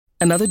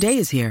Another day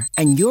is here,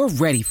 and you're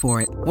ready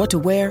for it. What to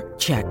wear?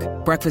 Check.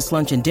 Breakfast,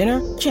 lunch, and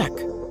dinner? Check.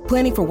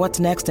 Planning for what's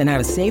next and how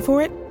to save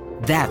for it?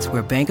 That's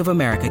where Bank of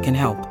America can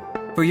help.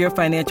 For your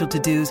financial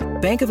to-dos,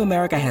 Bank of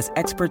America has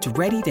experts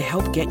ready to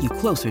help get you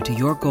closer to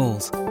your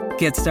goals.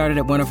 Get started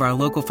at one of our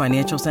local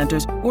financial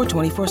centers or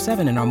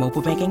 24/7 in our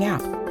mobile banking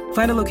app.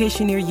 Find a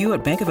location near you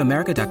at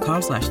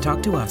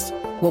bankofamerica.com/talktous.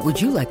 What would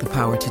you like the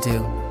power to do?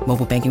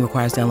 Mobile banking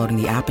requires downloading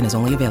the app and is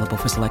only available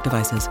for select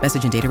devices.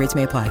 Message and data rates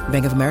may apply.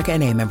 Bank of America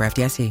N.A., member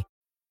FDIC.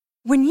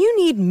 When you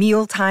need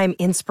mealtime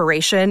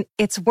inspiration,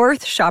 it's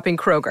worth shopping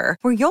Kroger,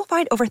 where you'll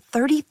find over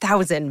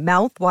 30,000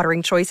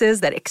 mouth-watering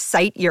choices that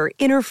excite your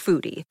inner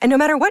foodie. And no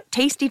matter what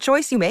tasty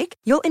choice you make,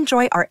 you'll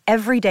enjoy our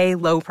everyday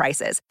low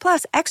prices,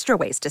 plus extra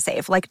ways to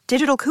save, like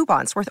digital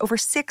coupons worth over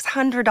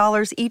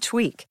 $600 each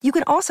week. You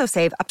can also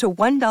save up to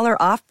 $1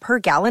 off per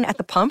gallon at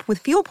the pump with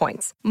fuel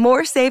points.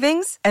 More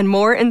savings and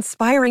more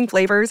inspiring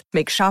flavors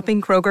make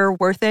shopping Kroger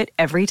worth it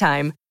every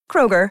time.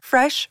 Kroger,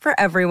 fresh for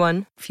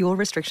everyone. Fuel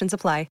restrictions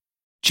apply.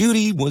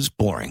 Judy was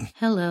boring.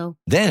 Hello.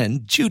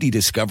 Then Judy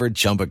discovered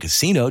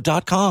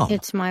ChumbaCasino.com.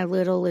 It's my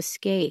little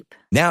escape.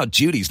 Now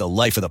Judy's the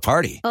life of the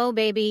party. Oh,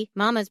 baby,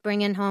 mama's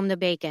bringing home the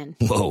bacon.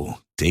 Whoa,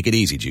 take it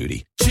easy,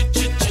 Judy.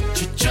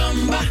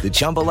 The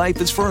Chumba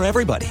life is for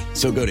everybody.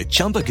 So go to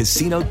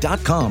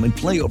ChumbaCasino.com and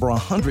play over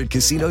 100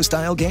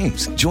 casino-style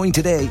games. Join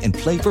today and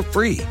play for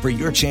free for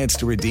your chance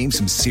to redeem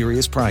some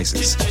serious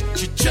prizes.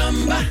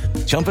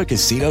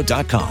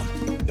 ChumbaCasino.com.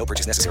 No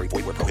purchase necessary.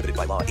 Void where prohibited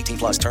by law.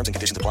 18+ terms and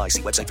conditions apply.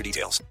 See website for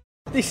details.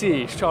 This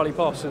is Charlie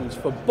Parsons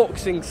for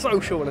Boxing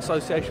Social in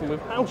association with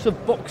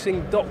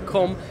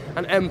houseofboxing.com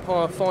and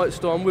Empire Fight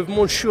Store. I'm with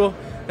Monsieur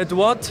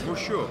Edouard.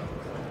 Monsieur.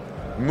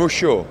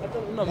 Monsieur.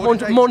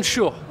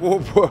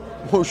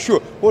 Monsieur.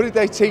 What did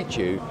they teach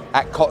you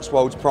at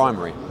Cotswolds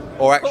Primary?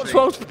 Or actually,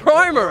 Cotswolds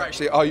Primary? Or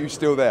actually, are you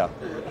still there?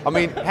 I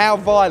mean, how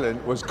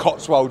violent was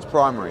Cotswolds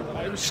Primary?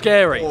 It was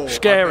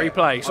scary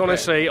place,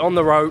 honestly, on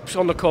the ropes,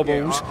 on the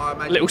cobbles,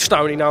 little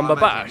stony number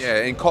bash.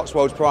 Yeah, in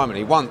Cotswolds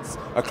Primary, once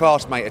a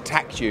classmate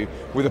attacked you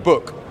with a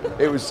book.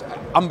 It was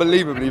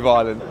unbelievably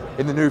violent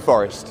in the New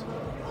Forest.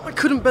 I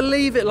couldn't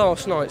believe it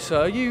last night,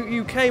 sir.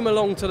 You came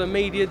along to the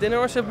media dinner.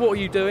 I said, what are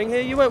you doing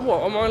here? You went,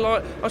 what? Am I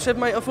like... I said,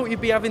 mate, I thought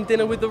you'd be having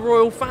dinner with the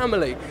royal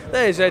family.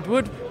 There's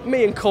Edward,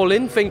 me and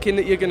Colin, thinking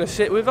that you're going to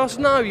sit with us.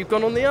 No, you've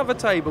gone on the other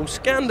table.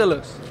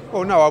 Scandalous.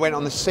 Well, no, I went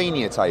on the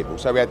senior table.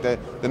 So we had the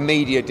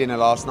media dinner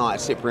last night at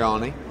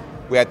Cipriani.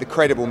 We had the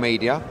credible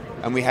media,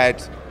 and we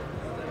had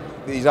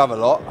these other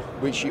lot,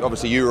 which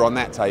obviously you were on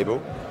that table.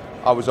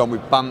 I was on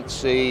with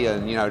Buntsy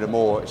and, you know, the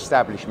more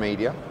established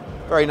media.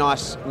 Very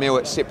nice meal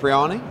at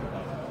Cipriani.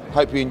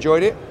 Hope you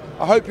enjoyed it.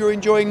 I hope you're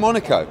enjoying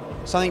Monaco.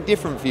 Something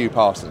different for you,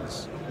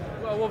 Parsons.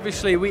 Well,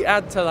 obviously we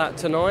add to that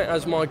tonight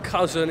as my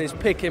cousin is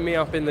picking me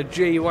up in the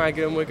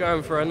G-Wagon. We're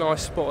going for a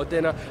nice spot of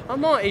dinner. I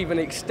might even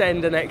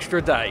extend an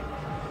extra day.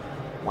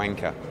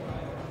 Wanker.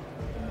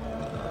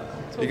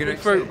 Talk me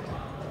through.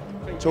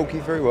 Talk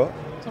you through what?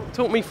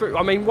 Talk me through.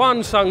 I mean,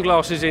 one,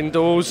 sunglasses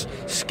indoors,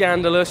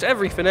 scandalous.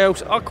 Everything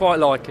else, I quite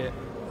like it.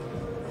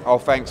 Oh,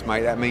 thanks,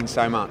 mate. That means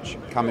so much.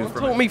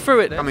 Talk me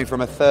through it then. Coming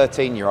from a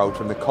 13-year-old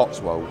from the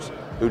Cotswolds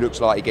who looks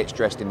like he gets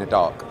dressed in the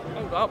dark.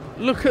 Hold up.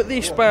 Look at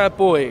this bad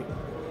boy.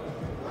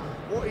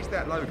 What is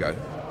that logo?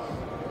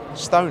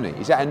 Stoney.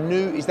 Is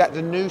that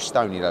the new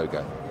Stoney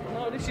logo?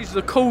 No, this is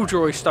the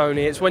Corduroy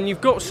Stoney. It's when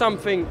you've got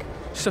something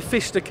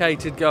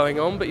sophisticated going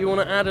on, but you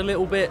want to add a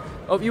little bit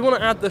of... You want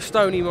to add the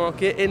Stoney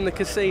market in the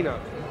casino.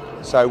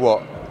 So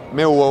what?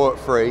 Millwall at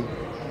 3.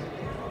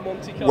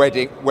 Monte Carlo.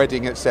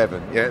 Wedding at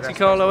 7. Yeah, Monte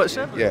Carlo at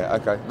 7? Yeah,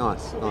 okay,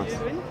 nice.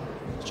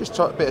 It's just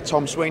a bit of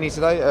Tom Sweeney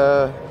today.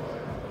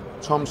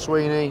 Tom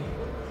Sweeney.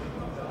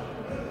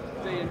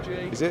 D&G.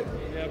 Is it?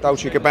 Yeah,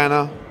 Dolce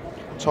Gabbana.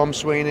 Tom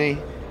Sweeney.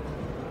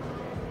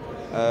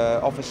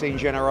 Officine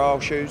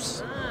General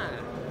shoes.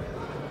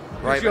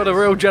 Right, you're the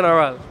real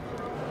general.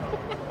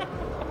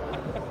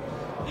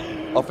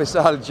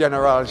 Officer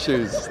General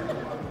shoes.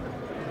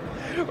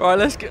 Right,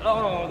 let's get...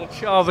 Oh, the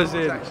Chava's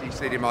in. I was actually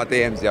slid in my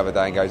DMs the other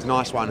day and goes,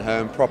 nice one,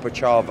 Hearn, proper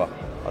Chava.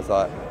 I was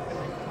like,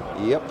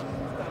 yep.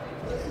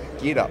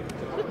 Get up.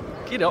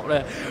 Get up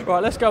there.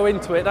 Right, let's go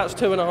into it. That's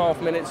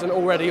 2.5 minutes and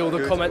already all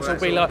the comments will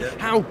be like,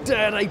 how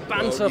dare they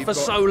banter for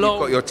so long?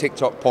 You've got your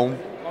TikTok porn,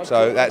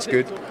 so that's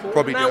good.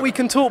 Probably now we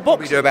can talk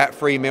boxing. Probably do about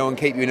 3 mil and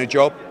keep you in a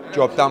job.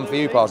 Job done for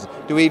you, Parsons.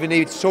 Do we even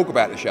need to talk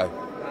about the show?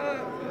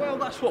 Well,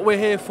 that's what we're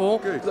here for.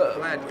 Good.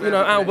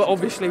 Albert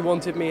obviously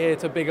wanted me here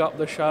to big up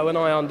the show, and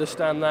I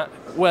understand that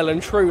well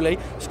and truly.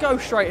 Let's go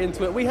straight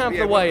into it. We have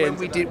the weigh-in.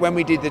 When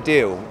we did the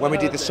deal, when we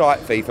did the site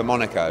fee for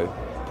Monaco,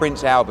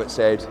 Prince Albert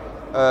said,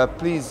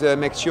 please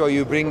make sure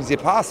you bring the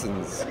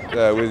Parsons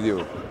with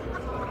you.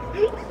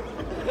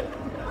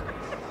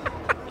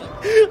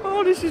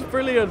 Oh, this is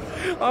brilliant.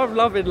 I'm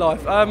loving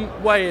life.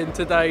 Weigh-in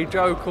today,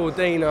 Joe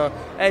Cordina,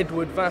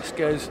 Edward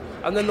Vasquez,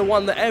 and then the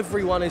one that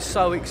everyone is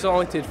so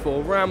excited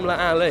for, Ramla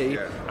Ali,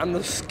 and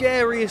the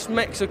scariest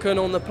Mexican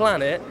on the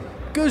planet,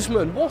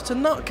 Guzman. What a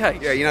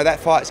nutcase. Yeah, you know, that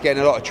fight's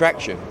getting a lot of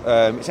traction.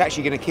 It's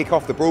actually going to kick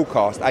off the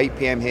broadcast, 8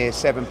 p.m. here,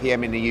 7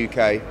 p.m. in the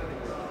UK.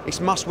 it's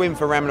must win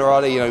for Ramla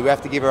Ali. You know, we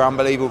have to give her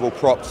unbelievable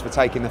props for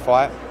taking the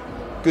fight.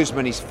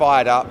 Guzman is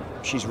fired up.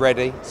 She's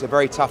ready. It's a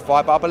very tough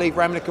fight, but I believe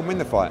Ramla can win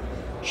the fight.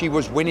 She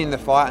was winning the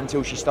fight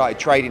until she started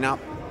trading up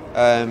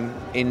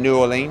in New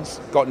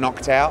Orleans, got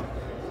knocked out,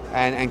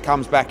 and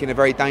comes back in a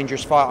very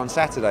dangerous fight on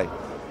Saturday.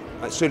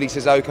 Suli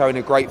Sissoko in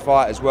a great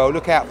fight as well.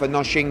 Look out for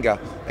Noshinga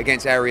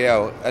against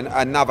Ariel,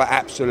 another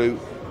absolute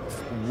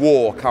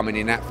war coming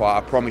in that fight,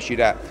 I promise you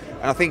that.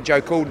 And I think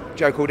Joe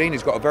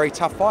Cordina's got a very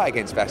tough fight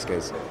against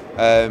Vasquez.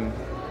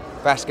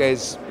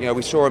 Vasquez, you know,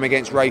 we saw him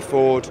against Ray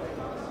Ford.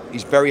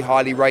 He's very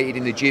highly rated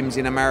in the gyms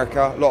in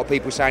America. A lot of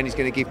people saying he's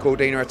going to give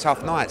Cordina a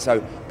tough night.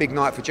 So, big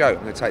night for Joe.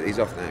 I'm going to take these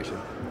off now, actually.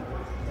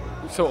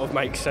 Sort of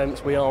makes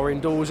sense. We are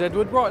indoors,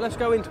 Edward. Right, let's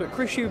go into it.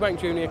 Chris Eubank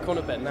Jr.,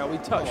 Conor Benn. Now, we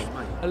touched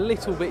a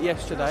little bit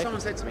yesterday.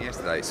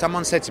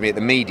 Someone said to me at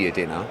the media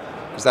dinner,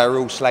 because they were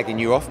all slagging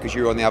you off because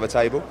you were on the other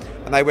table,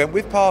 and they went,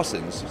 with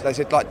Parsons, they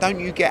said, like, don't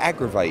you get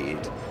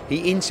aggravated?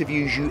 He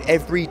interviews you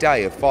every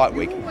day of fight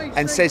week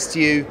and says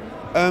to you,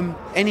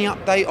 any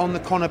update on the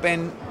Conor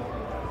Benn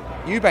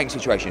Eubank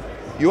situation?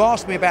 You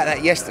asked me about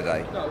that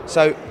yesterday. No.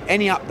 So,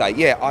 any update?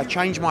 Yeah, I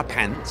changed my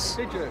pants.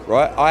 Did you?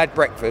 Right, I had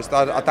breakfast.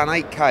 I'd done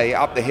 8K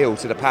up the hill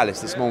to the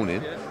Palace this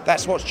morning.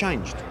 That's what's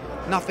changed.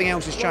 Nothing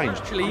else has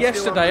changed. Actually,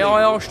 yesterday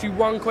I asked you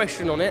one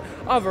question on it.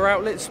 Other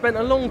outlets spent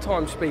a long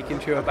time speaking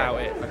to you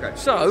about it. Okay.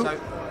 So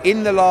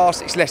in the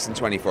last, it's less than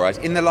 24 hours.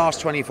 In the last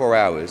 24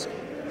 hours,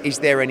 is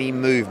there any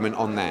movement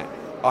on that?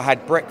 I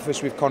had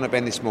breakfast with Conor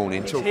Benn this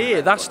morning. He's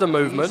here. That's the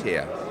movement. He's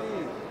here.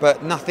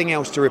 But nothing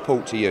else to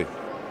report to you.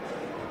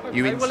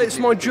 Okay, well, it's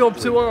my job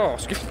to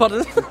ask.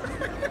 Pardon? Say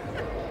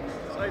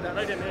that.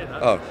 I didn't hear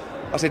that. Oh,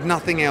 I said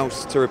nothing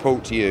else to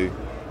report to you.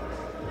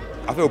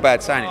 I feel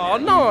bad saying it. Oh,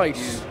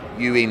 nice.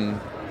 You in?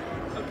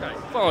 Okay,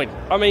 fine.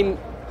 I mean,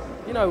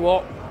 you know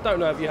what? Don't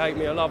know if you hate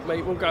me or love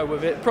me. We'll go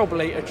with it.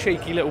 Probably a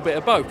cheeky little bit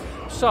of both.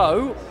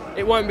 So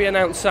it won't be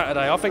announced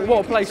Saturday. I think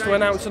what a place to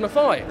announce in a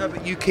fight. No,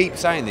 but you keep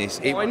saying this.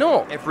 Why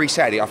not? Every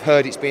Saturday, I've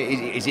heard it's been.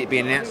 Is it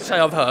being announced? Say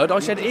I've heard. I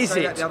said, is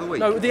it? The other week?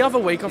 No, the other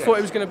week I thought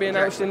it was going to be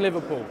announced in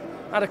Liverpool.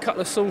 I had a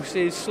couple of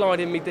sources slide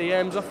in me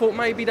DMs. I thought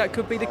maybe that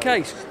could be the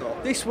case.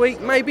 Stop. This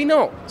week, maybe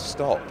not.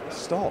 Stop.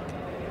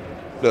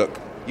 Look,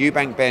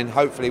 Eubank Benn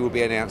hopefully will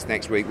be announced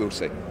next week. We'll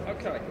see.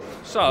 Okay.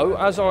 So,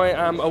 as I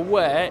am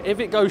aware, if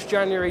it goes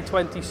January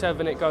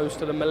 27, it goes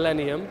to the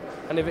Millennium,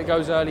 and if it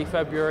goes early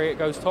February, it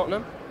goes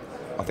Tottenham.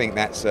 I think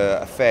that's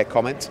a fair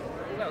comment.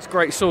 That's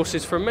great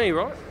sources from me,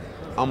 right?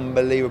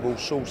 Unbelievable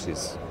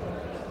sources.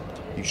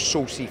 You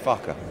saucy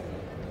fucker.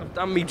 I've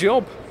done my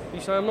job. You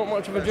say I'm not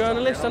much of a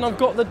journalist, and I've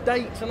got the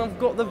dates and I've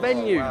got the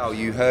venue. Wow,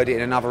 you heard it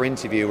in another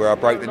interview where I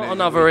broke the news. Not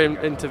another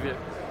interview.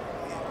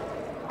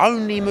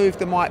 Only move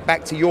the mic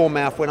back to your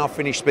mouth when I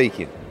finish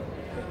speaking.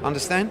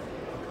 Understand?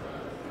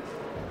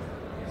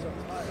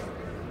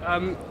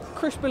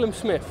 Chris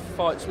Billam-Smith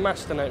fights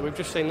Masternet. We've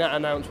just seen that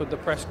announced with the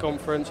press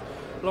conference.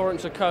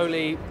 Lawrence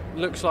Okoli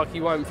looks like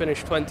he won't finish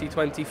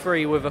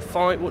 2023 with a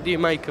fight. What do you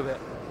make of it?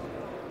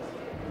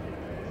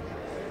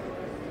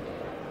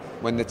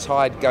 When the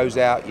tide goes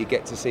out, you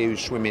get to see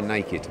who's swimming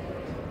naked.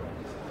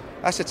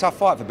 That's a tough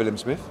fight for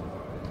Billam-Smith.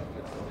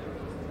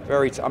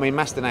 I mean,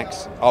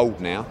 Masternak's old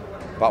now,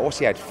 but what's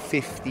he had,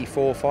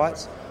 54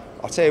 fights?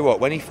 I'll tell you what,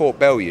 when he fought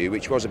Bellew,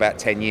 which was about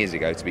 10 years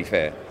ago, to be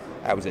fair,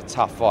 that was a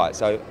tough fight.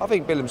 So I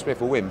think Billam-Smith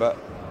will win, but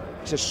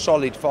it's a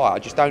solid fight. I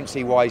just don't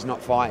see why he's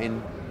not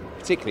fighting,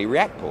 particularly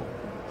Riakporhe.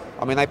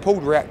 I mean, they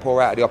pulled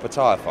Riakporhe out of the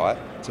Opataya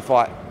fight to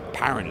fight,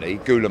 apparently,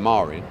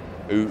 Gulamarin,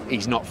 who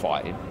he's not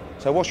fighting.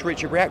 So what's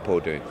Richard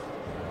Riakporhe doing?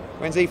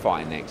 When's he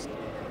fighting next?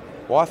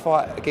 Why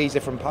fight a geezer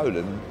from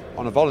Poland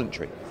on a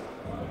voluntary?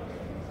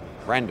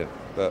 Random,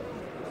 but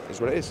it's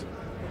what it is.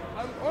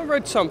 I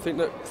read something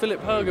that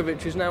Filip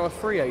Hrgović is now a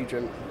free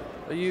agent.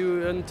 Are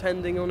you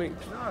intending on it?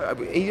 No,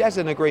 he has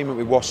an agreement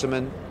with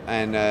Wasserman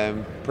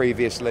and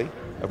previously,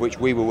 of which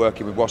we were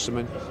working with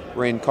Wasserman.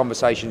 We're in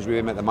conversations with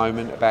him at the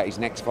moment about his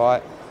next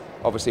fight.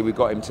 Obviously, we've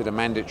got him to the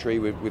mandatory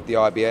with the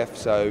IBF,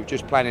 so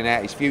just planning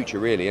out his future,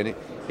 really. And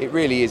it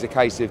really is a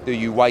case of, do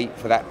you wait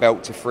for that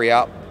belt to free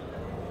up?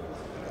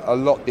 A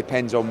lot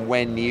depends on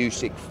when the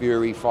Usyk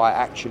Fury fight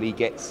actually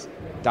gets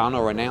done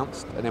or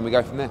announced, and then we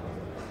go from there.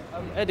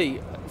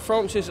 Eddie,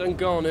 Francis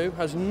Ngannou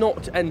has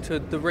not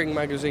entered the Ring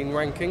Magazine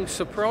rankings.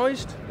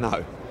 Surprised?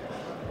 No.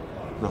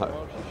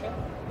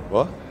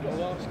 What?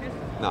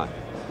 No.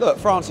 Look,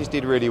 Francis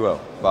did really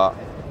well, but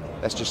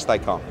let's just stay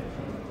calm.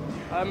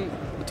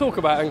 Talk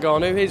about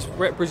Ngannou. His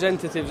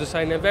representatives are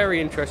saying they're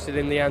very interested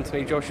in the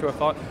Anthony Joshua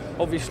fight.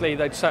 Obviously,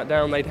 they'd sat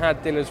down, they'd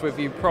had dinners with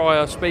you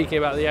prior, speaking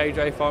about the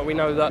AJ fight. We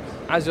know that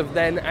as of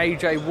then,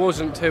 AJ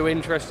wasn't too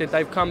interested.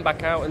 They've come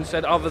back out and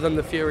said, other than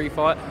the Fury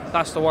fight,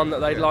 that's the one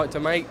that they'd like to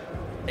make.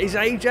 Is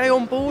AJ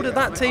on board at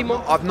that team?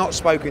 I've not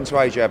spoken to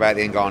AJ about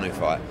the Ngannou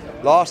fight.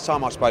 Last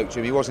time I spoke to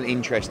him, he wasn't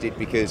interested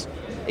because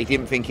he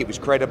didn't think it was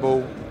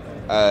credible.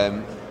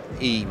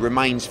 He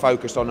remains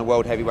focused on the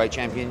World Heavyweight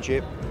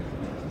Championship.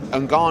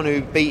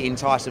 Ngannou beating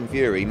Tyson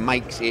Fury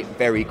makes it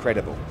very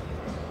credible.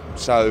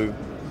 So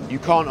you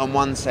can't on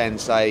one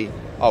sense say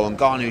oh,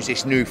 Ngannou's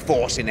this new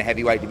force in the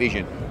heavyweight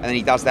division, and then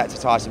he does that to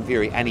Tyson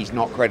Fury and he's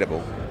not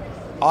credible.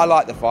 I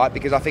like the fight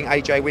because I think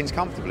AJ wins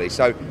comfortably.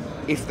 So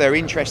if they're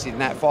interested in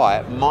that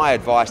fight, my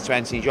advice to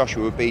Anthony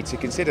Joshua would be to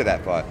consider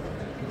that fight.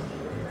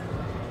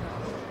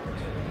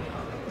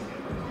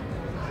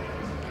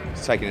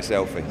 He's taking a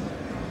selfie.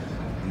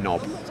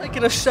 Knob. I'm not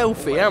taking a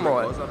selfie, am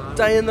I?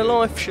 Day in the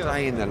life show.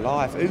 Day in the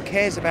life. Who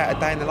cares about a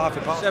day in the life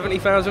of Park?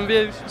 70,000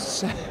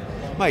 views.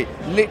 Mate,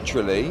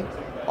 literally,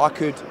 I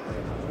could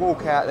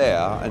walk out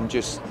there and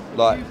just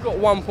like... You've got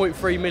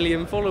 1.3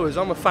 million followers.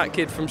 I'm a fat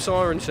kid from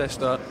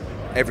Cirencester.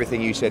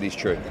 Everything you said is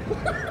true.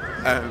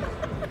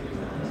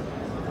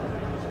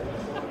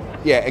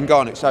 Yeah,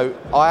 Ngannou. So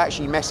I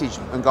actually messaged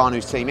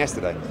Ngannou's team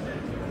yesterday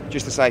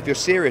just to say, if you're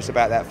serious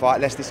about that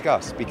fight, let's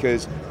discuss,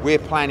 because we're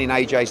planning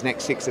AJ's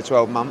next 6 to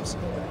 12 months.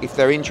 If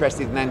they're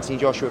interested in Anthony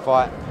Joshua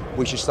fight,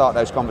 we should start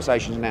those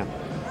conversations now.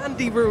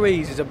 Andy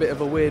Ruiz is a bit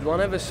of a weird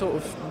one, ever sort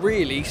of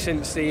really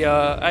since the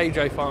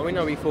AJ fight. We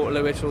know he fought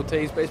Luis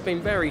Ortiz, but it's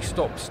been very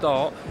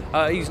stop-start.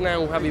 He's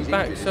now having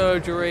back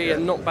surgery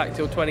and not back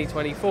till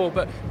 2024,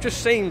 but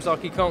just seems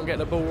like he can't get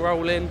the ball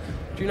rolling.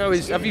 Do you know,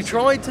 have you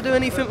tried to do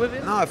anything with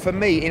him? No, for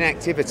me,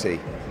 inactivity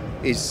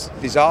is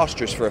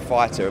disastrous for a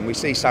fighter, and we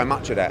see so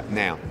much of that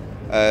now.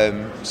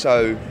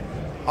 So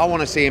I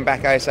want to see him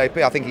back ASAP.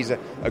 I think he's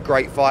a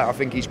great fighter. I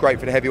think he's great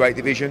for the heavyweight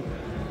division.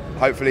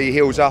 Hopefully he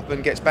heals up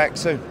and gets back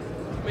soon.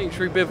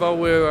 Dimitri Bivol,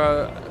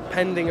 we're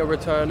pending a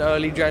return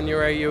early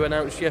January, you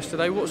announced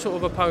yesterday. What sort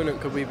of opponent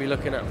could we be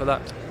looking at for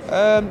that?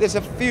 There's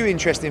a few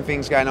interesting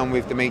things going on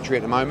with Dimitri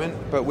at the moment,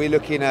 but we're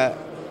looking at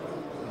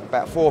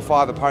about 4 or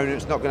 5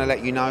 opponents. Not going to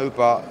let you know,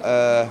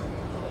 but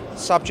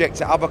subject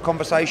to other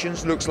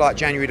conversations. Looks like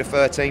January the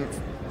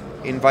 13th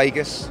in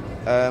Vegas,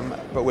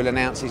 but we'll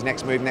announce his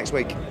next move next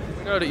week.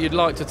 We know that you'd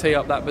like to tee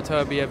up that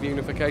Beterbiev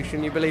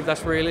unification. You believe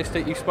that's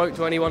realistic? You spoke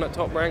to anyone at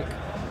Top Rank?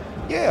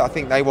 Yeah, I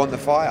think they want the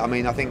fight. I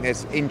mean, I think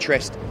there's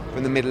interest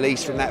from the Middle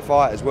East from that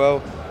fight as well.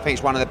 I think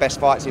it's one of the best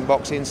fights in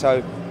boxing,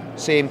 so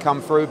see him come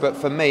through. But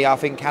for me, I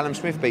think Callum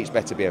Smith beats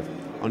Beterbiev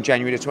on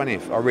January the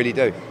 20th. I really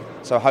do.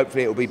 So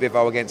hopefully it will be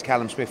Bivol against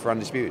Callum Smith for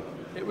Undisputed.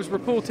 It was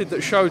reported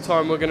that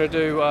Showtime were going to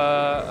do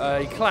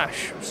a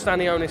clash,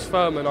 Stanionis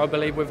Furman, I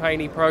believe, with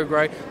Haney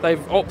Prograis.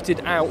 They've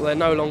opted out. They're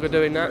no longer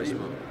doing that.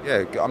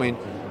 Yeah, I mean,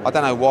 I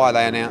don't know why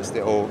they announced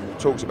it or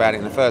talked about it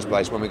in the first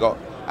place when we got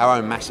our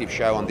own massive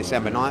show on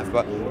December 9th,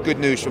 but good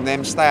news from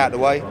them. Stay out of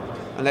the way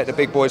and let the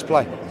big boys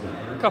play.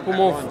 Couple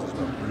more.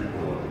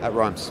 That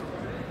rhymes.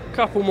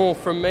 Couple more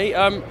from me.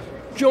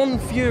 John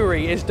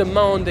Fury is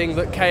demanding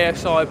that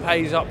KSI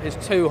pays up his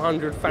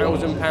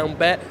 £200,000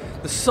 bet.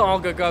 The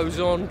saga goes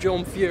on.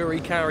 John Fury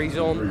carries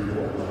on.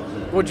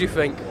 What do you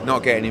think?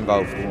 Not getting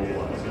involved.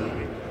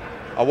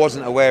 I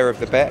wasn't aware of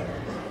the bet.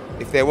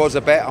 If there was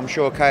a bet, I'm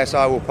sure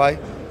KSI will pay.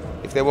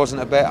 If there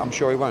wasn't a bet, I'm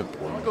sure he won't.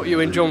 I got you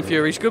in John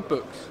Fury's good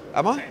books.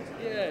 Am I?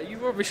 Yeah,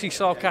 you're obviously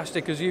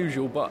sarcastic as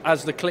usual, but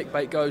as the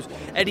clickbait goes,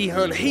 Eddie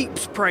Hearn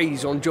heaps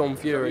praise on John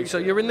Fury, so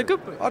you're in the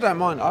good book. I don't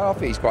mind. I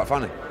think he's quite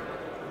funny.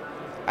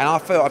 And I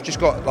feel I've just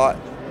got, like,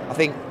 I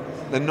think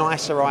the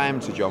nicer I am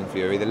to John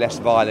Fury, the less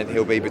violent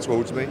he'll be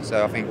towards me.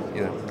 So I think,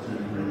 you know.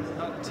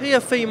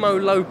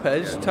 Teofimo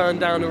Lopez turned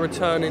down a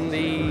return in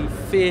the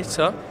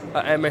theatre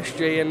at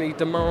MSG and he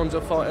demands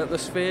a fight at the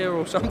Sphere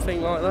or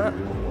something like that.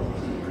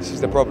 This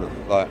is the problem.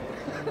 Like,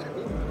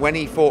 when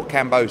he fought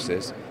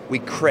Kambosos, we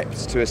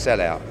crept to a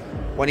sellout.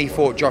 When he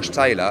fought Josh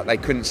Taylor, they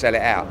couldn't sell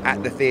it out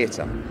at the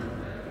theatre.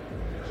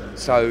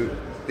 So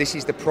this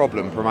is the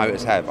problem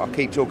promoters have. I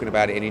keep talking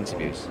about it in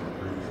interviews.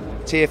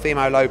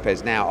 Teofimo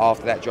Lopez now,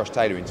 after that Josh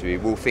Taylor interview,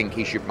 will think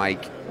he should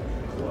make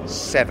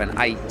 7,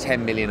 8,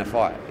 10 million a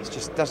fight. It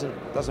just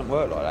doesn't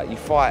work like that. You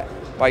fight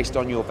based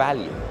on your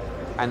value,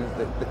 and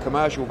the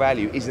commercial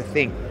value is a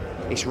thing.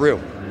 It's real.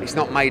 It's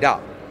not made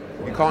up.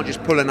 You can't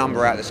just pull a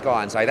number out of the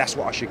sky and say that's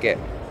what I should get.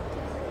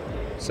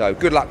 So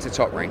good luck to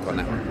Top Rank on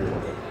that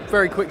one.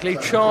 Very quickly,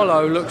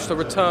 Charlo looks to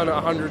return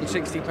at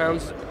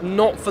 £160,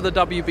 not for the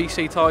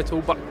WBC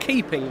title, but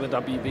keeping the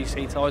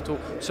WBC title,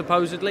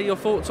 supposedly. Your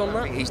thoughts on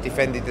that? I think he's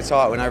defended the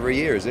title in over a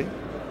year, has he?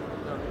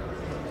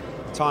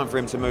 Time for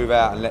him to move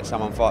out and let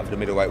someone fight for the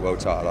middleweight world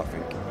title, I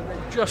think.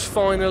 Just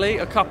finally,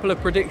 a couple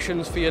of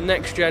predictions for your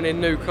next gen in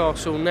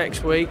Newcastle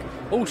next week.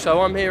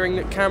 Also, I'm hearing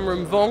that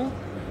Cameron Vong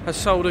has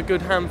sold a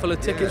good handful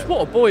of tickets.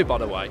 What a boy, by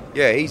the way.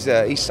 Yeah,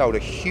 he's sold a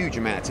huge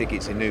amount of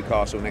tickets in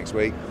Newcastle next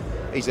week.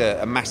 He's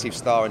a massive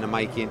star in the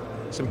making.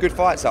 Some good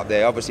fights up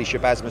there. Obviously,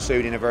 Shabazz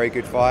Massoud in a very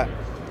good fight.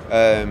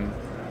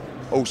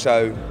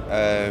 Also,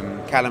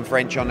 Callum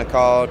French on the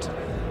card.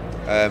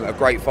 A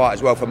great fight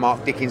as well for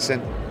Mark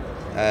Dickinson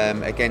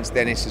against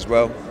Dennis as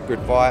well.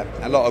 Good fight.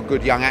 A lot of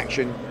good young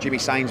action. Jimmy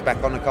Sainz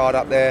back on the card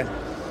up there.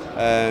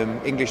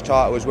 English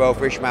title as well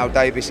for Ishmael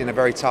Davis in a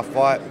very tough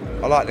fight.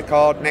 I like the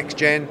card. Next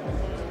gen.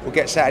 We'll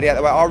get Saturday out of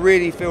the way. I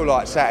really feel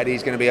like Saturday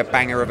is going to be a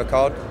banger of a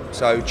card.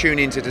 So tune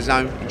into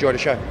DAZN. Enjoy the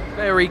show.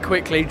 Very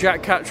quickly,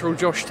 Jack Catterall,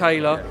 Josh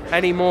Taylor.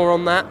 Any more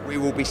on that? We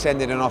will be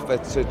sending an offer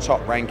to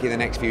Top Rank in the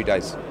next few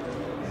days.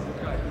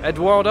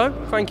 Eduardo,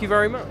 thank you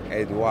very much.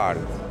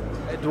 Eduardo.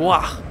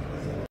 Edouard.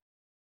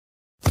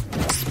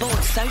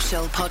 Sports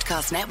Social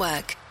Podcast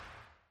Network.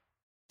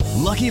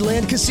 Lucky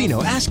Land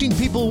Casino, asking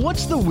people,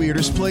 what's the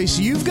weirdest place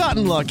you've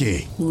gotten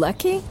lucky?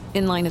 Lucky?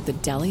 In line at the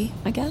deli,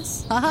 I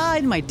guess? Aha,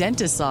 in my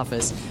dentist's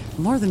office.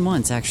 More than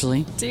once,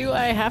 actually. Do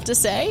I have to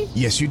say?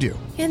 Yes, you do.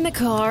 In the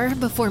car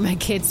before my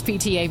kids'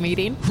 PTA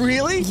meeting.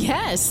 Really?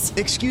 Yes.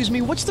 Excuse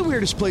me, what's the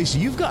weirdest place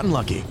you've gotten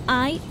lucky?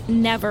 I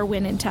never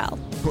win and tell.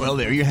 Well,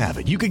 there you have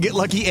it. You can get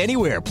lucky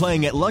anywhere,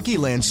 playing at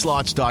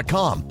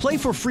LuckyLandSlots.com. Play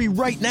for free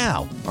right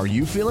now. Are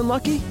you feeling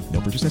lucky?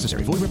 No purchase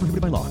necessary. Void where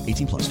prohibited by law.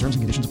 18+. Terms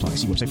and conditions apply.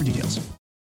 See website for details.